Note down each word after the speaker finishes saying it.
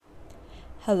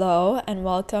Hello and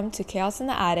welcome to Chaos in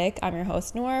the Attic. I'm your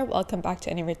host Noor. Welcome back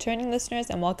to any returning listeners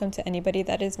and welcome to anybody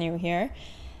that is new here.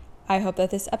 I hope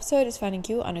that this episode is finding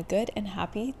you on a good and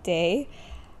happy day.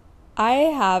 I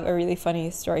have a really funny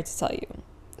story to tell you.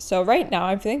 So right now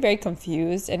I'm feeling very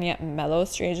confused and yet mellow,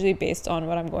 strangely, based on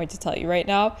what I'm going to tell you right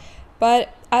now.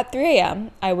 But at 3 a.m.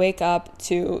 I wake up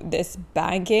to this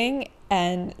banging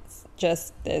and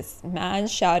just this man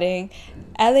shouting,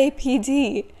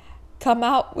 LAPD, come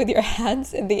out with your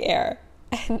hands in the air.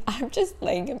 And I'm just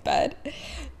laying in bed,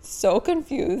 so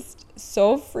confused,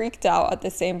 so freaked out at the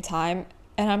same time.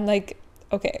 And I'm like,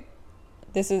 okay,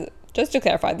 this is, just to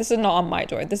clarify, this is not on my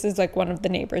door. This is like one of the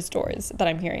neighbors' doors that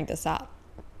I'm hearing this at.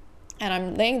 And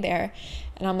I'm laying there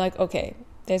and I'm like, okay,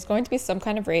 there's going to be some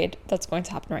kind of raid that's going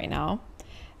to happen right now.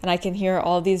 And I can hear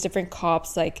all these different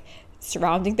cops like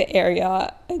surrounding the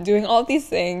area and doing all these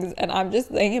things, and I'm just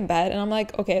laying in bed and I'm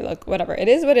like, okay, look, whatever, it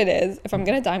is what it is. If I'm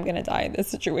gonna die, I'm gonna die in this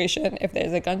situation. If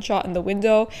there's a gunshot in the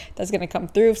window that's gonna come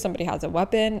through, if somebody has a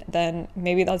weapon, then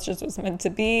maybe that's just what's meant to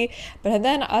be. But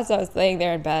then as I was laying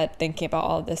there in bed thinking about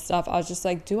all of this stuff, I was just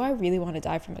like, do I really want to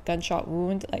die from a gunshot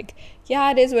wound? Like,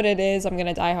 yeah, it is what it is. I'm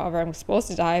gonna die however I'm supposed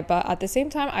to die, but at the same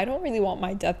time, I don't really want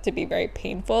my death to be very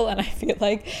painful, and I feel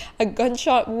like a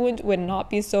gunshot wound would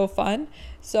not be so fun.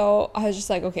 So I was just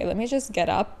like, okay, let me just get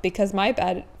up, because my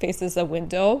bed faces a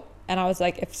window, and I was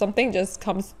like, if something just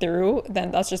comes through, then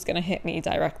that's just gonna hit me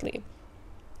directly.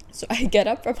 So I get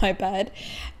up from my bed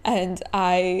and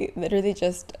I literally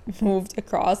just moved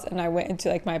across and I went into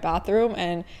like my bathroom,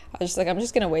 and I was just like, I'm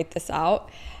just gonna wait this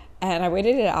out. And I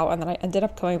waited it out, and then I ended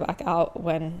up coming back out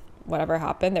when whatever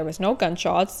happened. There was no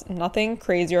gunshots, nothing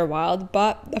crazy or wild.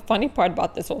 But the funny part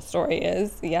about this whole story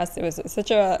is, yes, it was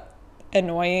such a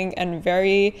annoying and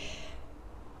very,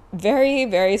 very,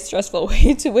 very stressful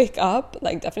way to wake up.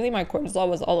 Like, definitely my cortisol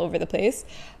was all over the place.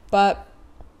 But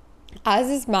as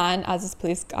this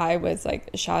police guy was like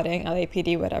shouting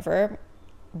LAPD, whatever,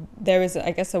 there was,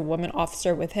 I guess, a woman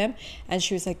officer with him, and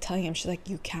she was like telling him, she's like,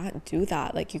 you can't do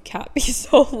that, like, you can't be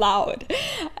so loud.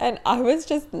 And I was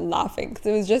just laughing because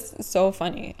it was just so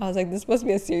funny. I was like, this must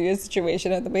be a serious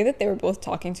situation, and the way that they were both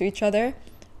talking to each other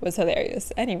was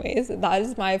hilarious. Anyways, that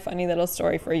is my funny little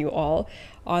story for you all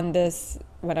on this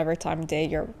whatever time of day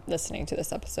you're listening to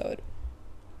this episode.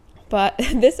 But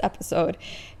this episode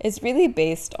is really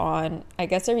based on, I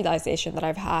guess, a realization that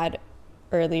I've had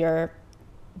earlier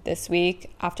this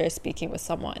week after speaking with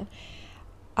someone.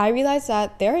 I realized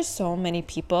that there are so many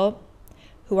people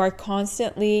who are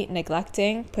constantly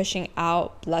neglecting, pushing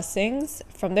out blessings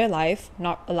from their life,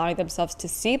 not allowing themselves to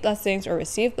see blessings or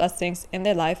receive blessings in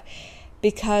their life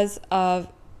because of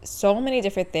so many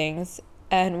different things.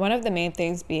 And one of the main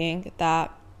things being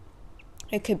that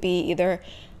it could be either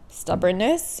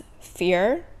stubbornness,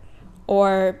 fear,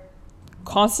 or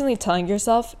constantly telling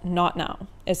yourself, not now.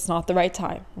 It's not the right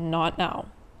time. Not now.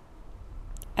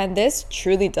 And this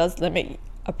truly does limit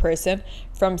a person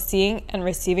from seeing and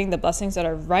receiving the blessings that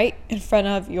are right in front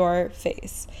of your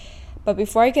face. But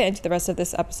before I get into the rest of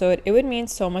this episode, it would mean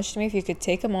so much to me if you could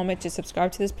take a moment to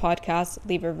subscribe to this podcast,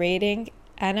 leave a rating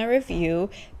and a review,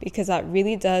 because that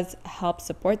really does help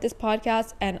support this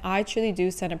podcast. And I truly do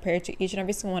send a prayer to each and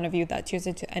every single one of you that tunes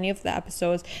into any of the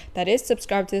episodes, that is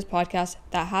subscribed to this podcast,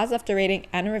 that has left a rating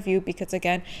and a review, because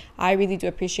again, I really do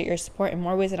appreciate your support in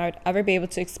more ways than I would ever be able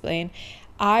to explain.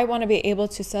 I want to be able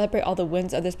to celebrate all the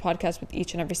wins of this podcast with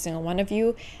each and every single one of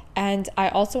you. And I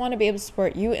also want to be able to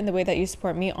support you in the way that you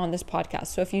support me on this podcast.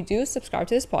 So if you do subscribe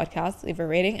to this podcast, leave a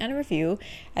rating and a review,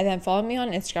 and then follow me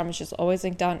on Instagram, which is always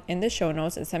linked down in the show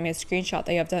notes, and send me a screenshot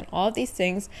that you have done all of these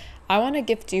things, I want to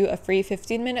gift you a free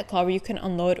 15-minute call where you can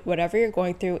unload whatever you're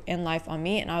going through in life on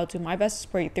me, and I will do my best to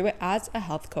support you through it as a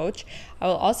health coach. I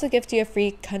will also gift you a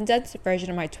free condensed version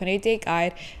of my 20-day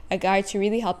guide, a guide to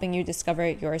really helping you discover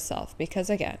yourself, because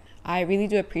again, I really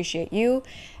do appreciate you,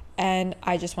 and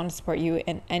I just want to support you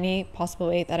in any possible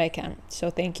way that I can. So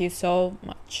thank you so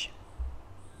much.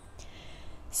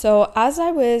 So as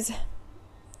I was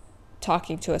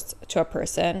talking to a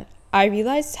person, I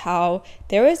realized how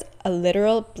there was a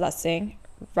literal blessing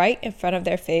right in front of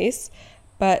their face,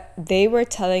 but they were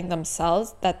telling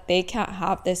themselves that they can't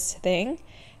have this thing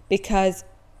because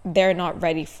they're not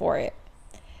ready for it.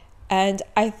 And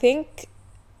I think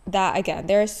that, again,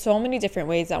 there are so many different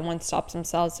ways that one stops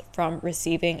themselves from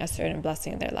receiving a certain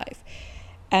blessing in their life.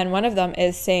 And one of them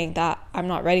is saying that I'm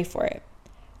not ready for it.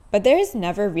 But there is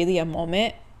never really a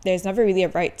moment, there's never really a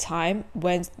right time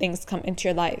when things come into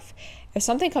your life. If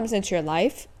something comes into your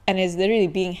life and is literally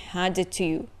being handed to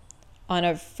you on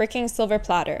a freaking silver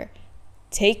platter,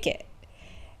 take it.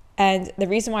 And the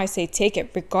reason why I say take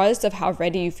it, regardless of how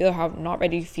ready you feel or how not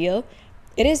ready you feel,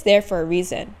 it is there for a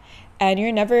reason. And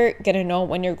you're never going to know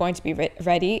when you're going to be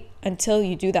ready until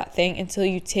you do that thing, until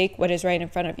you take what is right in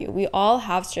front of you. We all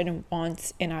have certain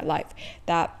wants in our life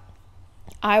that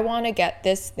I want to get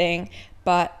this thing,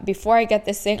 but before I get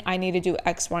this thing, I need to do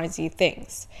X, Y, and Z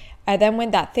things. And then when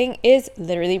that thing is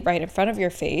literally right in front of your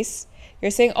face,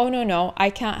 you're saying, oh, no, I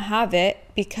can't have it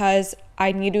because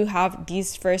I need to have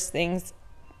these first things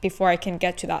before I can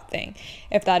get to that thing.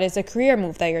 If that is a career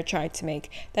move that you're trying to make,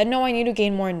 then no, I need to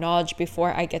gain more knowledge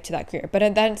before I get to that career.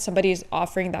 But then somebody is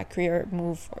offering that career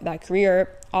move or that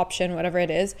career option, whatever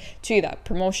it is, to you, that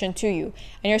promotion to you,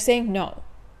 and you're saying no.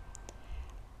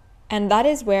 And that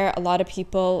is where a lot of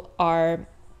people are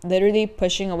literally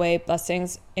pushing away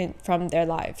blessings from their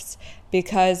lives,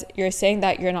 because you're saying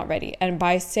that you're not ready. And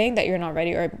by saying that you're not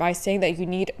ready, or by saying that you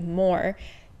need more,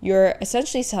 you're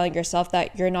essentially telling yourself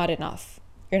that you're not enough.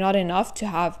 You're not enough to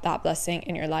have that blessing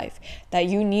in your life, that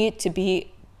you need to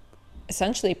be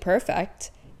essentially perfect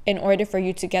in order for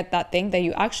you to get that thing that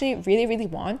you actually really, really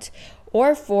want,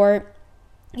 or for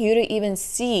you to even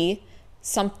see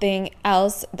something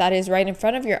else that is right in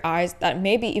front of your eyes that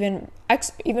may be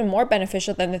even more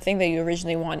beneficial than the thing that you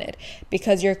originally wanted,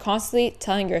 because you're constantly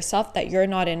telling yourself that you're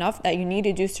not enough, that you need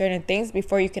to do certain things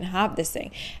before you can have this thing.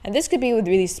 And this could be with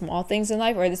really small things in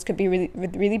life, or this could be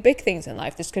with really big things in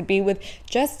life. This could be with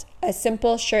just a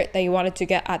simple shirt that you wanted to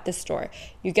get at the store.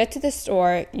 You get to the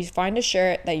store, you find a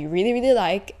shirt that you really, really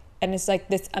like, and it's like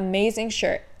this amazing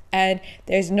shirt, and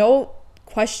there's no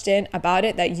question about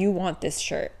it that you want this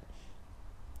shirt.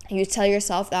 You tell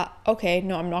yourself that, okay,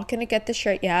 no, I'm not going to get the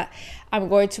shirt yet. I'm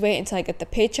going to wait until I get the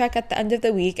paycheck at the end of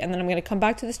the week, and then I'm going to come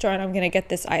back to the store and I'm going to get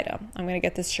this item. I'm going to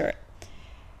get this shirt.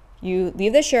 You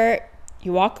leave the shirt,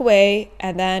 you walk away,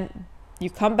 and then you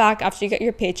come back after you get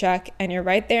your paycheck, and you're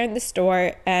right there in the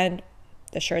store and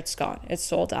the shirt's gone. It's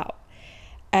sold out.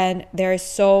 And there are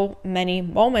so many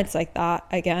moments like that,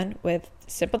 again, with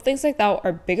simple things like that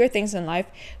or bigger things in life,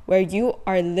 where you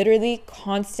are literally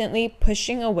constantly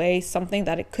pushing away something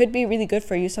that it could be really good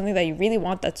for you, something that you really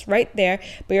want that's right there,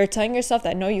 but you're telling yourself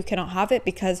that no, you cannot have it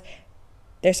because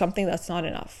there's something that's not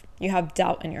enough. You have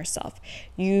doubt in yourself.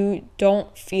 You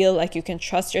don't feel like you can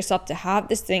trust yourself to have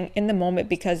this thing in the moment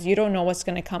because you don't know what's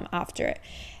going to come after it.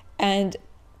 And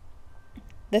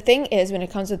the thing is, when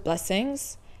it comes with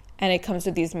blessings and it comes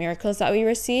with these miracles that we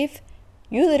receive,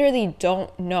 you literally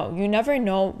don't know. You never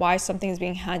know why something is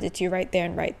being handed to you right there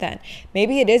and right then.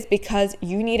 Maybe it is because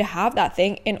you need to have that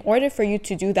thing in order for you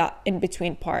to do that in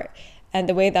between part. And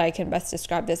the way that I can best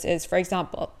describe this is, for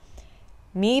example,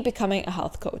 me becoming a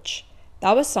health coach.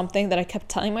 That was something that I kept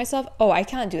telling myself, oh, I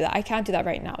can't do that. I can't do that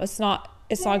right now. It's not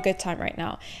a good time right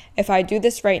now. If I do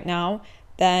this right now,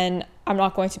 then I'm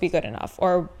not going to be good enough,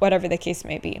 or whatever the case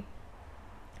may be.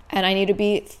 And I need to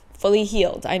be fully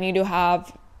healed. I need to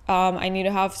have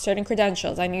certain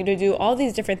credentials. I need to do all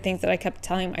these different things that I kept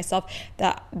telling myself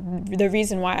that the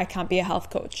reason why I can't be a health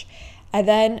coach. And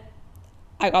then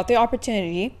I got the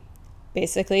opportunity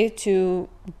basically to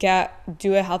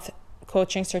do a health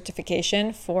coaching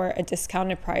certification for a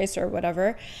discounted price or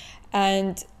whatever.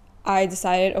 And I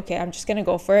decided, okay, I'm just going to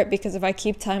go for it, because if I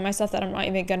keep telling myself that I'm not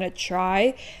even going to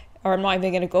try, or I'm not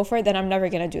even going to go for it, then I'm never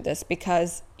going to do this,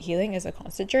 because healing is a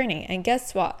constant journey. And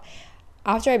guess what?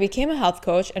 After I became a health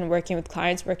coach and working with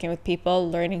clients, working with people,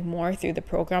 learning more through the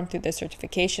program, through the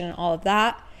certification and all of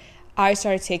that, I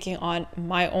started taking on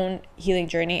my own healing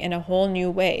journey in a whole new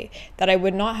way that I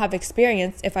would not have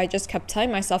experienced if I just kept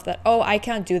telling myself that, oh, I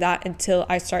can't do that until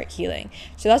I start healing.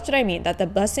 So that's what I mean, that the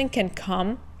blessing can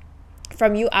come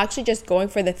from you actually just going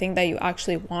for the thing that you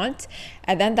actually want.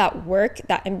 And then that work,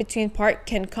 that in-between part,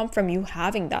 can come from you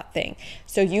having that thing.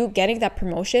 So you getting that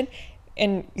promotion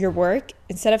in your work,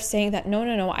 instead of saying that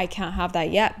no, I can't have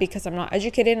that yet because I'm not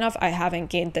educated enough, I haven't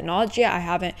gained the knowledge yet,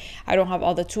 I don't have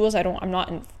all the tools, I'm not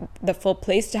in the full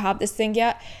place to have this thing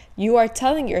yet. You are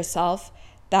telling yourself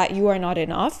that you are not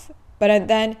enough, but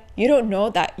then you don't know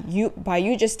that by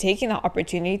you just taking that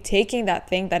opportunity, taking that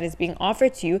thing that is being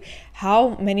offered to you,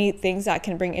 how many things that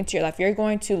can bring into your life. You're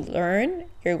going to learn,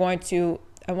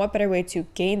 and what better way to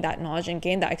gain that knowledge and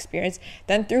gain that experience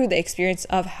than through the experience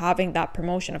of having that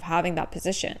promotion, of having that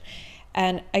position.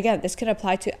 And again, this can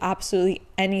apply to absolutely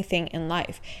anything in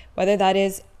life, whether that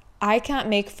is, I can't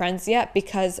make friends yet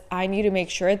because I need to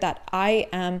make sure that I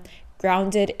am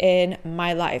grounded in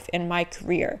my life, in my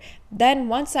career. Then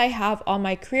once I have all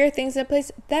my career things in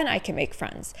place, then I can make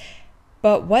friends.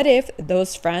 But what if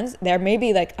those friends, there may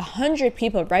be like 100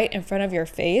 people right in front of your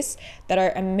face that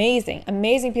are amazing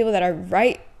people that are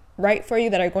right for you,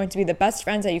 that are going to be the best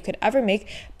friends that you could ever make,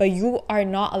 but you are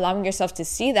not allowing yourself to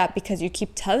see that because you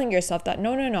keep telling yourself that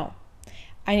no,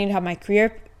 I need to have my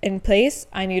career in place.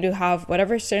 I need to have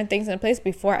whatever certain things in place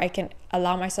before I can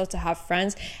allow myself to have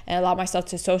friends and allow myself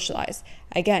to socialize.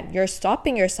 Again, you're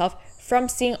stopping yourself from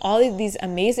seeing all of these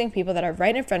amazing people that are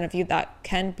right in front of you that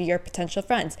can be your potential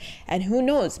friends. And who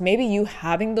knows, maybe you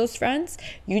having those friends,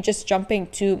 you just jumping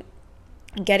to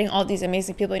getting all these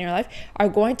amazing people in your life are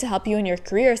going to help you in your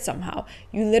career somehow.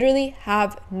 You literally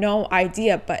have no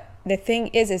idea. But the thing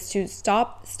is to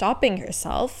stopping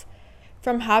yourself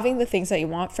from having the things that you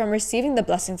want, from receiving the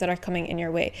blessings that are coming in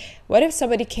your way. What if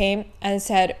somebody came and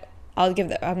said, I'm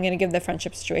going to give the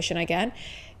friendship situation again.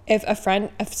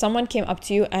 If someone came up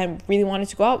to you and really wanted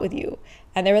to go out with you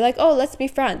and they were like, oh, let's be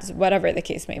friends, whatever the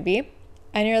case may be.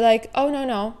 And you're like, oh,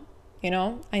 no,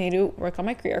 I need to work on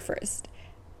my career first.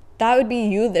 That would be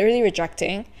you literally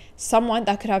rejecting someone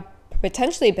that could have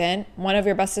potentially been one of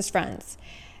your bestest friends.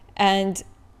 And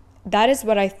that is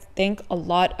what I think a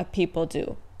lot of people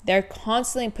do. They're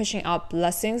constantly pushing out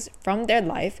blessings from their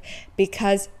life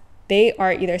because they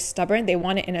are either stubborn, they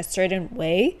want it in a certain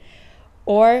way,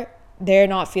 or they're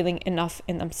not feeling enough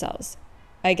in themselves.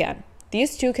 Again,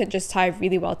 these two can just tie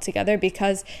really well together,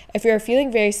 because if you're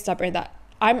feeling very stubborn that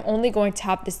I'm only going to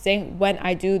have this thing when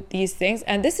I do these things.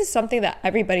 And this is something that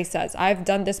everybody says. I've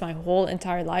done this my whole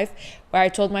entire life, where I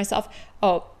told myself,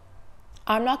 oh,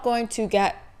 I'm not going to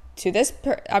get to this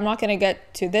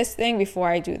thing before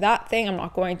I do that thing. I'm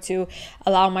not going to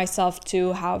allow myself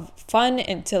to have fun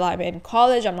until I'm in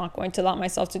college. I'm not going to allow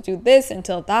myself to do this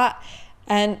until that.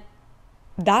 And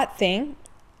that thing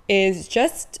is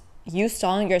just you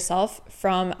stalling yourself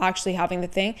from actually having the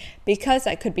thing, because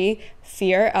that could be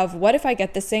fear of, what if I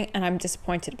get this thing and I'm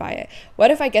disappointed by it?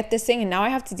 What if I get this thing and now I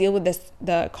have to deal with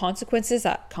the consequences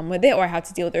that come with it, or I have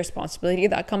to deal with the responsibility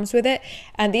that comes with it?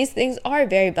 And these things are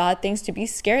very bad things to be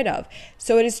scared of.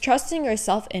 So it is trusting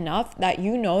yourself enough that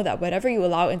you know that whatever you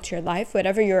allow into your life,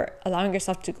 whatever you're allowing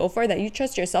yourself to go for, that you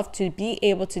trust yourself to be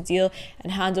able to deal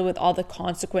and handle with all the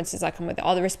consequences that come with it,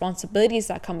 all the responsibilities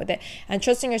that come with it, and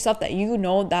trusting yourself that you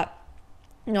know that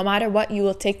no matter what, you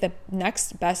will take the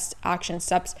next best action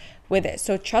steps with it.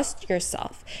 So trust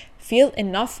yourself. Feel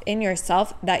enough in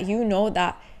yourself that you know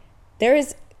that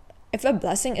if a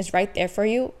blessing is right there for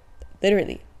you,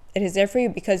 literally, it is there for you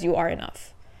because you are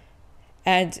enough.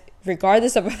 And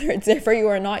regardless of whether it's there for you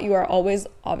or not, you are always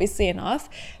obviously enough.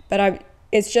 But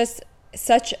it's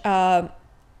such a,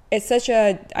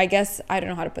 I guess, I don't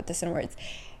know how to put this in words.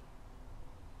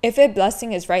 If a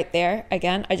blessing is right there,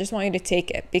 again, I just want you to take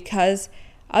it, because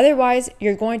otherwise,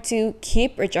 you're going to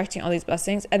keep rejecting all these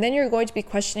blessings, and then you're going to be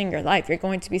questioning your life. You're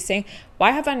going to be saying,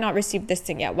 why have I not received this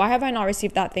thing yet? Why have I not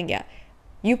received that thing yet?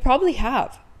 You probably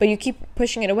have, but you keep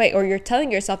pushing it away, or you're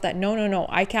telling yourself that, no,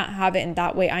 I can't have it in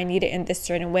that way. I need it in this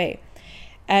certain way.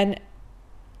 And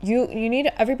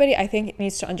everybody, I think,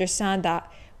 needs to understand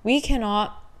that we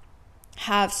cannot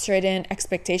have certain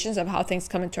expectations of how things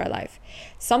come into our life.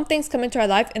 Some things come into our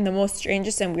life in the most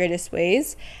strangest and weirdest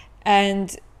ways,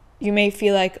 and you may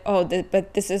feel like, oh,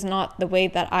 but this is not the way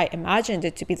that I imagined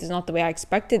it to be. This is not the way I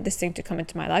expected this thing to come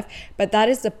into my life. But that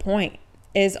is the point,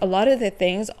 is a lot of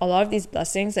these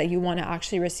blessings that you want to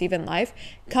actually receive in life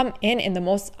come in the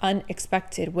most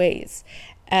unexpected ways.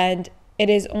 And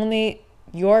it is only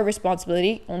your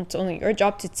responsibility, it's only your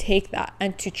job to take that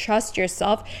and to trust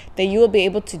yourself that you will be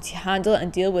able to handle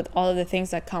and deal with all of the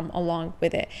things that come along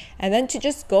with it. And then to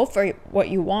just go for what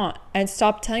you want and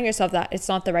stop telling yourself that it's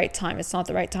not the right time,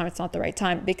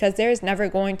 because there is never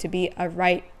going to be a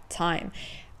right time.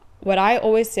 What I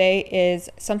always say is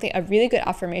a really good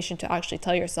affirmation to actually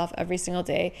tell yourself every single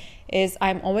day is,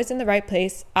 I'm always in the right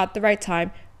place at the right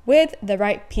time with the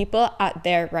right people at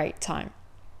their right time.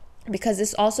 Because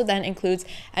this also then includes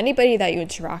anybody that you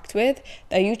interact with,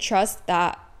 that you trust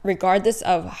that regardless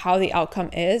of how the outcome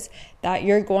is, that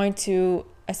you're going to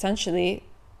essentially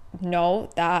know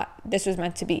that this was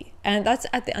meant to be. And that's,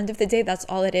 at the end of the day, that's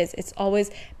all it is. It's always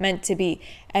meant to be.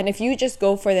 And if you just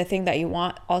go for the thing that you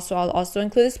want, I'll also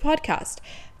include this podcast.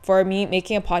 For me,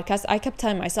 making a podcast, I kept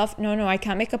telling myself, no, I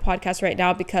can't make a podcast right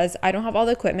now because I don't have all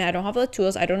the equipment, I don't have all the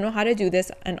tools, I don't know how to do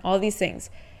this and all these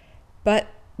things. But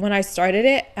when I started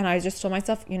it, and I just told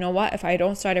myself, you know what, if I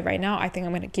don't start it right now, I think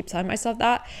I'm going to keep telling myself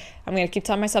that. I'm going to keep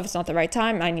telling myself it's not the right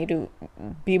time. I need to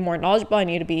be more knowledgeable. I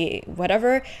need to be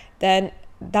whatever. Then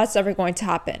that's never going to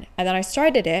happen. And then I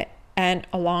started it. And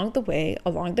along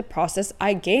the process,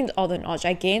 I gained all the knowledge.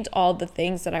 I gained all the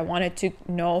things that I wanted to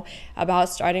know about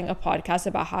starting a podcast,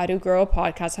 about how to grow a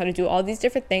podcast, how to do all these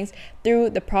different things through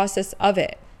the process of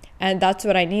it. And that's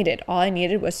what I needed. All I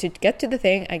needed was to get to the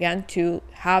thing, again, to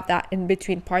have that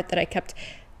in-between part that I kept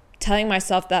telling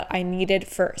myself that I needed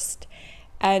first.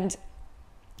 And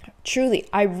truly,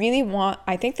 I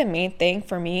think the main thing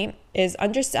for me is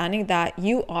understanding that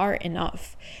you are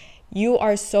enough. You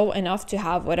are so enough to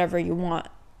have whatever you want.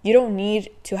 You don't need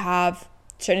to have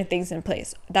certain things in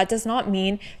place. That does not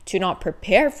mean to not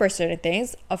prepare for certain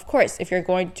things. Of course, if you're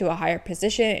going to a higher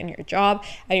position in your job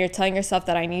and you're telling yourself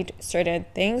that I need certain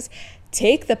things,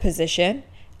 take the position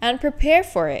and prepare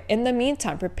for it. In the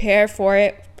meantime, prepare for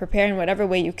it, prepare in whatever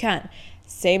way you can.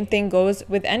 Same thing goes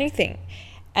with anything.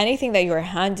 Anything that you're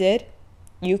handed,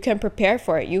 you can prepare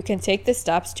for it. You can take the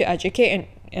steps to educate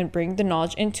and bring the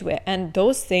knowledge into it. And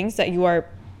those things that you are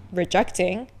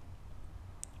rejecting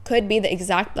could be the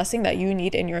exact blessing that you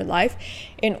need in your life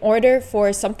in order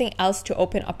for something else to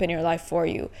open up in your life for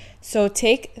you. So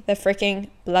take the freaking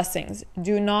blessings.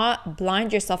 Do not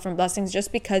blind yourself from blessings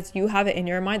just because you have it in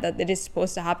your mind that it is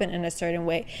supposed to happen in a certain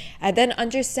way. And then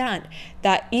understand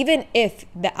that even if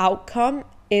the outcome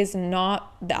is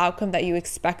not the outcome that you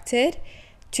expected,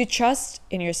 to trust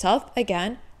in yourself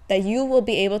again, that you will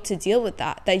be able to deal with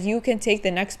that you can take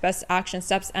the next best action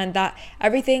steps, and that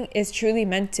everything is truly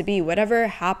meant to be. Whatever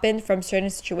happened from certain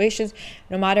situations,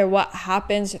 no matter what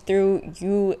happens through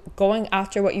you going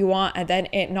after what you want and then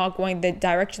it not going the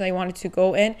direction that you wanted to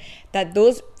go in, that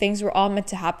those things were all meant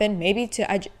to happen, maybe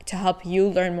to help you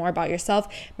learn more about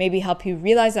yourself, maybe help you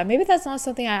realize that maybe that's not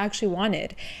something I actually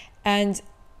wanted. And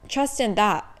trust in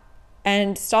that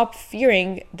and stop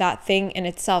fearing that thing in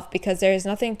itself, because there is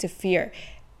nothing to fear.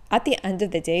 At the end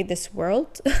of the day, this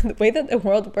world, the way that the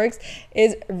world works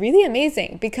is really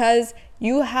amazing, because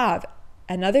you have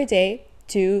another day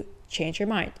to change your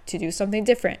mind, to do something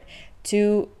different,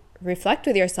 to reflect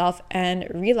with yourself and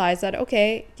realize that,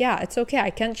 okay, yeah, it's okay. I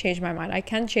can change my mind. I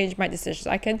can change my decisions.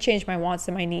 I can change my wants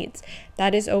and my needs.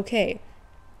 That is okay.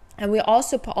 And we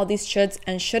also put all these shoulds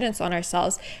and shouldn'ts on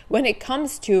ourselves when it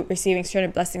comes to receiving certain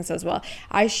blessings as well.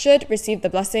 I should receive the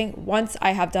blessing once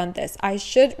I have done this. I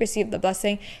should receive the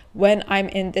blessing when I'm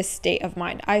in this state of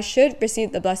mind. I should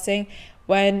receive the blessing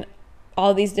when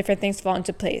all these different things fall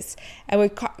into place. And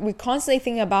we constantly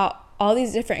think about all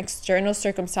these different external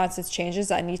circumstances, changes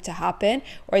that need to happen,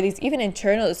 or these even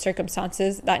internal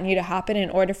circumstances that need to happen in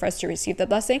order for us to receive the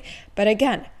blessing. But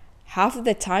again, half of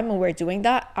the time when we're doing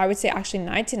that, I would say actually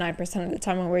 99% of the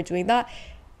time when we're doing that,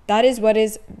 that is what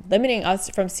is limiting us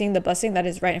from seeing the blessing that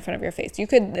is right in front of your face. You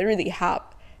could literally have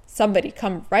somebody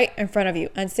come right in front of you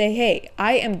and say, hey,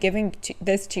 I am giving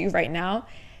this to you right now.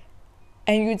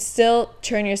 And you'd still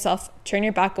turn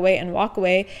your back away and walk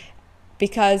away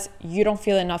because you don't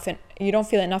feel enough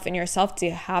in yourself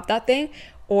to have that thing,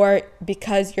 or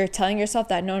because you're telling yourself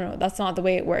that no, that's not the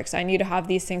way it works. I need to have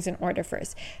these things in order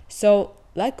first. So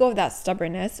let go of that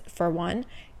stubbornness, for one.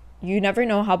 You never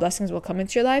know how blessings will come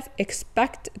into your life.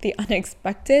 Expect the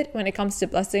unexpected when it comes to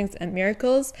blessings and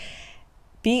miracles.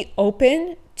 Be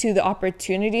open to the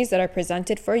opportunities that are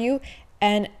presented for you,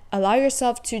 and allow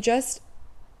yourself to just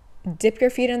dip your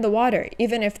feet in the water,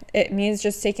 even if it means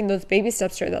just taking those baby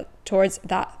steps towards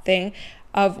that thing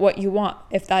of what you want.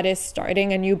 If that is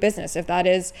starting a new business, if that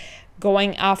is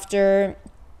going after,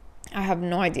 I have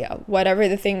no idea, whatever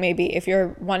the thing may be. If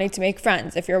you're wanting to make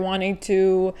friends, if you're wanting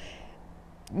to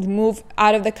move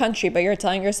out of the country, but you're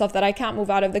telling yourself that I can't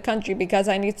move out of the country because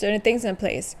I need certain things in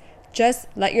place, just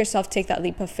let yourself take that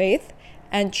leap of faith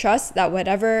and trust that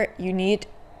whatever you need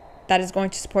that is going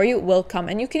to support you will come.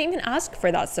 And you can even ask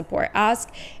for that support. Ask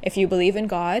if you believe in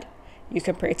God. You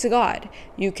can pray to God.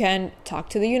 You can talk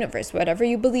to the universe, whatever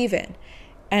you believe in.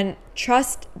 And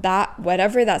trust that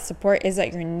whatever that support is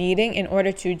that you're needing in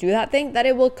order to do that thing, that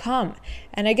it will come.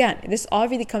 And again, this all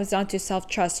really comes down to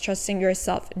self-trust, trusting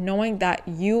yourself, knowing that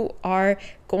you are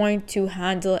going to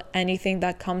handle anything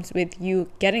that comes with you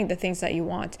getting the things that you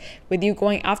want, with you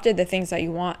going after the things that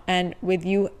you want, and with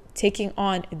you taking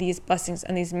on these blessings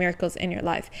and these miracles in your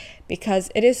life, because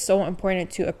it is so important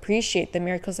to appreciate the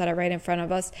miracles that are right in front of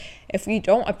us. If we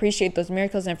don't appreciate those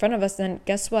miracles in front of us, then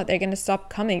guess what? They're going to stop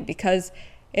coming, because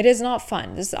it is not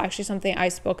fun. This is actually something I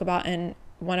spoke about in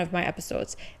one of my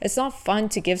episodes. It's not fun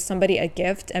to give somebody a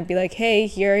gift and be like, hey,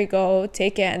 here you go,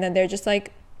 take it. And then they're just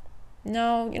like,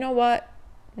 no, you know what?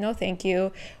 No, thank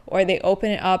you. Or they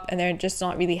open it up and they're just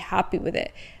not really happy with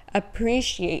it.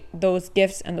 Appreciate those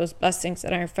gifts and those blessings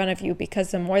that are in front of you,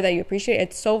 because the more that you appreciate,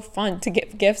 it's so fun to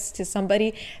give gifts to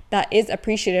somebody that is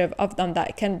appreciative of them,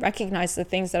 that can recognize the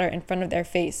things that are in front of their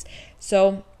face.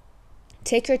 So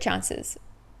take your chances.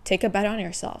 Take a bet on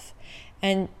yourself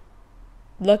and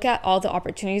look at all the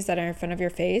opportunities that are in front of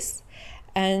your face,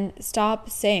 and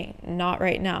stop saying, not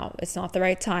right now. It's not the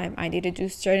right time. I need to do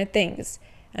certain things.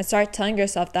 And start telling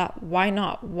yourself that, why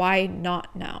not? Why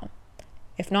not now?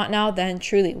 If not now, then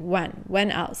truly when?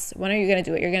 When else? When are you going to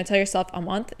do it? You're going to tell yourself a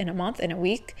month, in a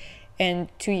week, in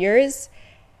 2 years.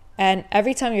 And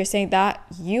every time you're saying that,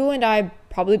 you and I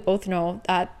probably both know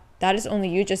that that is only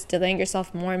you just delaying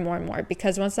yourself more and more and more.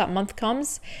 Because once that month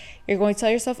comes, you're going to tell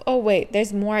yourself, oh, wait,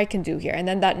 there's more I can do here. And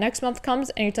then that next month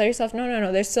comes and you tell yourself,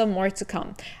 no, there's still more to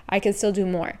come. I can still do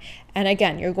more. And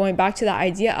again, you're going back to that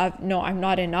idea of, no, I'm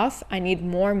not enough. I need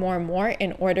more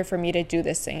in order for me to do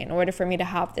this thing, in order for me to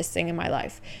have this thing in my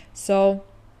life. So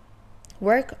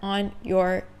work on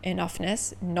your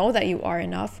enoughness. Know that you are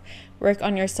enough. Work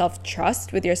on your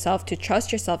self-trust with yourself, to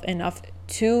trust yourself enough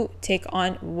to take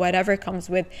on whatever comes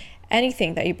with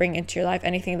anything that you bring into your life,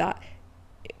 anything that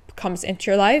comes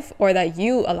into your life or that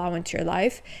you allow into your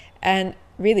life, and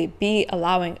really be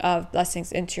allowing of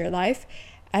blessings into your life.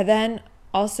 And then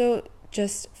also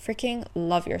just freaking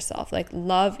love yourself. Like,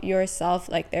 love yourself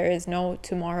like there is no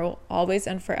tomorrow, always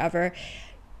and forever.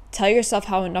 Tell yourself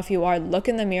how enough you are. Look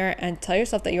in the mirror and tell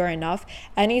yourself that you are enough.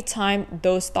 Anytime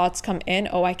those thoughts come in,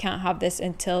 oh, I can't have this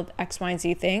until X, Y, and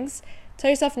Z things, tell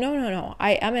yourself, no,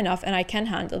 I am enough and I can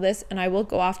handle this, and I will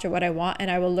go after what I want, and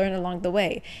I will learn along the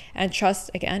way. And trust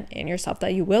again in yourself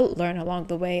that you will learn along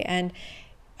the way, and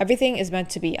everything is meant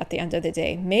to be at the end of the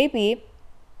day. Maybe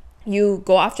you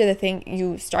go after the thing,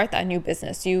 you start that new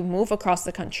business, you move across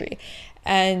the country,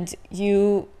 and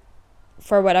you,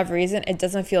 for whatever reason, it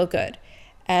doesn't feel good.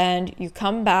 And you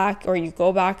come back, or you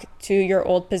go back to your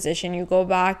old position, you go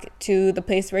back to the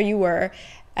place where you were,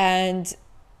 and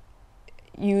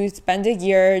you spend a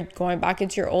year going back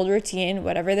into your old routine,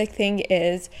 whatever the thing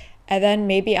is. And then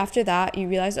maybe after that, you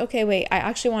realize, okay, wait, I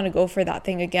actually want to go for that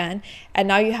thing again. And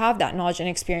now you have that knowledge and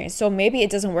experience. So maybe it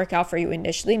doesn't work out for you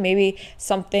initially. Maybe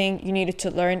something you needed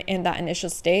to learn in that initial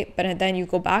state, but then you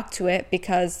go back to it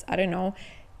because, I don't know,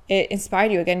 it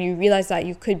inspired you again. You realize that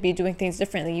you could be doing things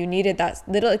differently. You needed that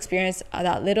little experience,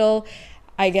 that little,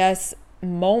 I guess,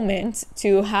 moment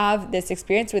to have this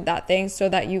experience with that thing, so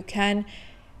that you can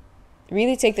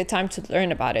really take the time to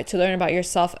learn about it, to learn about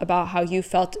yourself, about how you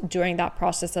felt during that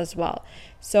process as well.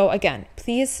 So again,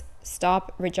 please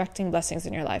stop rejecting blessings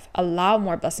in your life. Allow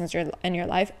more blessings in your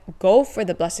life. Go for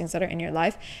the blessings that are in your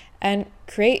life, and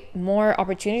create more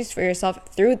opportunities for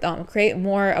yourself through them. Create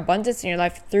more abundance in your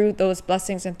life through those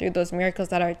blessings and through those miracles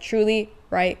that are truly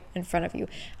right in front of you.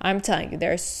 I'm telling you,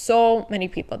 there are so many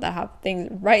people that have things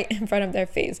right in front of their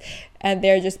face, and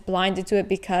they're just blinded to it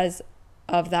because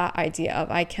of that idea of,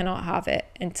 I cannot have it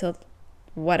until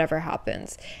whatever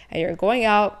happens. And you're going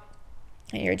out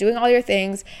and you're doing all your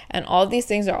things, and all these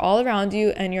things are all around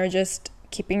you, and you're just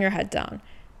keeping your head down.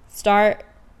 Start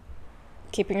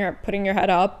putting your head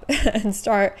up and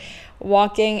start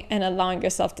walking and allowing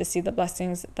yourself to see the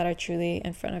blessings that are truly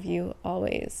in front of you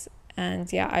always.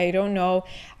 And yeah, I don't know.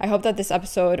 I hope that this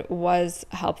episode was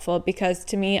helpful, because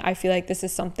to me, I feel like this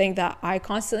is something that I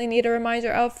constantly need a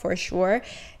reminder of, for sure,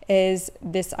 is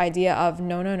this idea of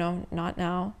no, not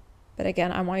now. But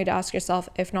again, I want you to ask yourself,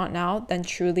 if not now, then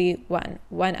truly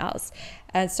when else?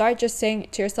 And start just saying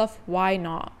to yourself, why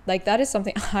not? Like, that is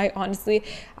something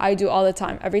I do all the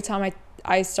time. Every time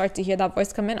I start to hear that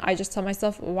voice come in, I just tell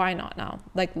myself, why not now?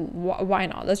 Like, why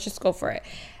not? Let's just go for it.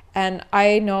 And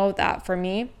I know that for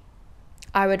me,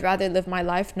 I would rather live my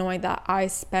life knowing that I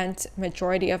spent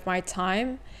majority of my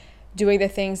time doing the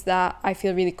things that I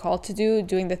feel really called to do,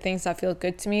 doing the things that feel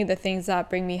good to me, the things that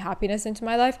bring me happiness into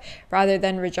my life, rather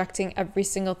than rejecting every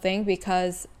single thing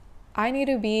because I need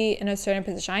to be in a certain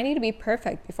position. I need to be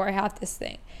perfect before I have this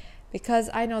thing, because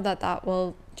I know that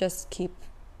will just keep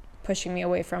pushing me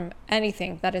away from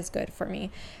anything that is good for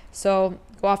me. So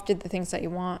go after the things that you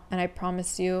want, and I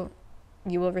promise you,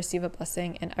 you will receive a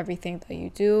blessing in everything that you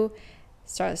do.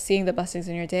 Start seeing the blessings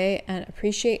in your day, and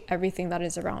appreciate everything that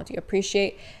is around you.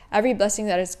 Appreciate every blessing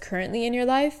that is currently in your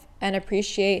life, and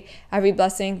appreciate every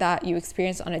blessing that you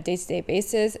experience on a day-to-day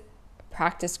basis.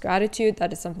 Practice gratitude.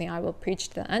 That is something I will preach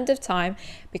to the end of time,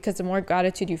 because the more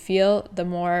gratitude you feel, the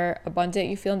more abundant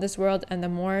you feel in this world, and the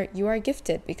more you are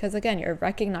gifted, because again, you're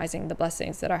recognizing the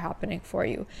blessings that are happening for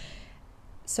you.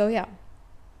 So yeah.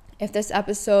 If this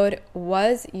episode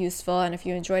was useful, and if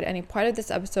you enjoyed any part of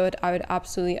this episode, I would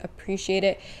absolutely appreciate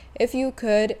it if you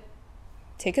could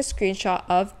take a screenshot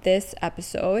of this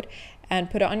episode and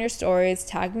put it on your stories,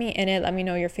 tag me in it, let me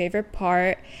know your favorite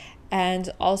part. And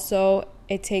also,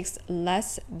 it takes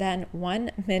less than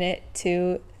 1 minute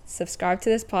to subscribe to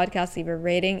this podcast, leave a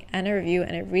rating and a review,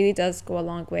 and it really does go a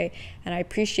long way. And I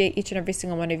appreciate each and every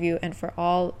single one of you, and for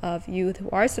all of you who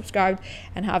are subscribed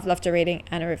and have left a rating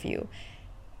and a review.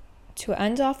 To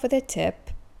end off with a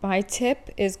tip, my tip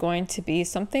is going to be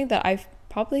something that I've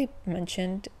probably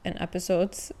mentioned in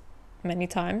episodes many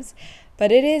times,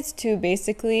 but it is to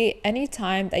basically any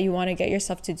time that you want to get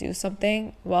yourself to do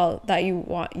something, well, that you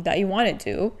want to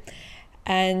do,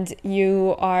 and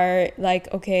you are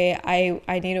like, okay,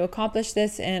 I need to accomplish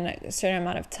this in a certain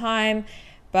amount of time,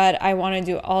 but I want to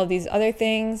do all these other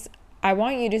things. I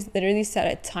want you to literally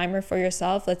set a timer for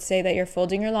yourself. Let's say that you're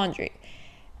folding your laundry,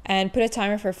 and put a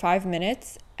timer for 5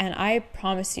 minutes, and I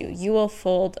promise you, you will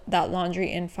fold that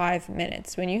laundry in 5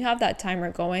 minutes. When you have that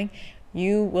timer going,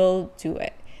 you will do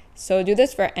it. So do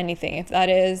this for anything. If that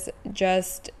is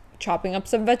just chopping up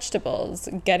some vegetables,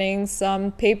 getting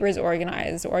some papers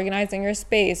organized, organizing your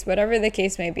space, whatever the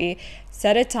case may be,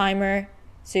 set a timer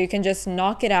so you can just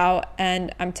knock it out.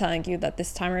 And I'm telling you that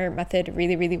this timer method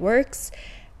really, really works.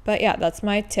 But yeah, that's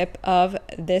my tip of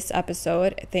this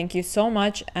episode. Thank you so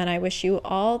much, and I wish you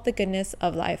all the goodness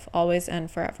of life, always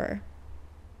and forever.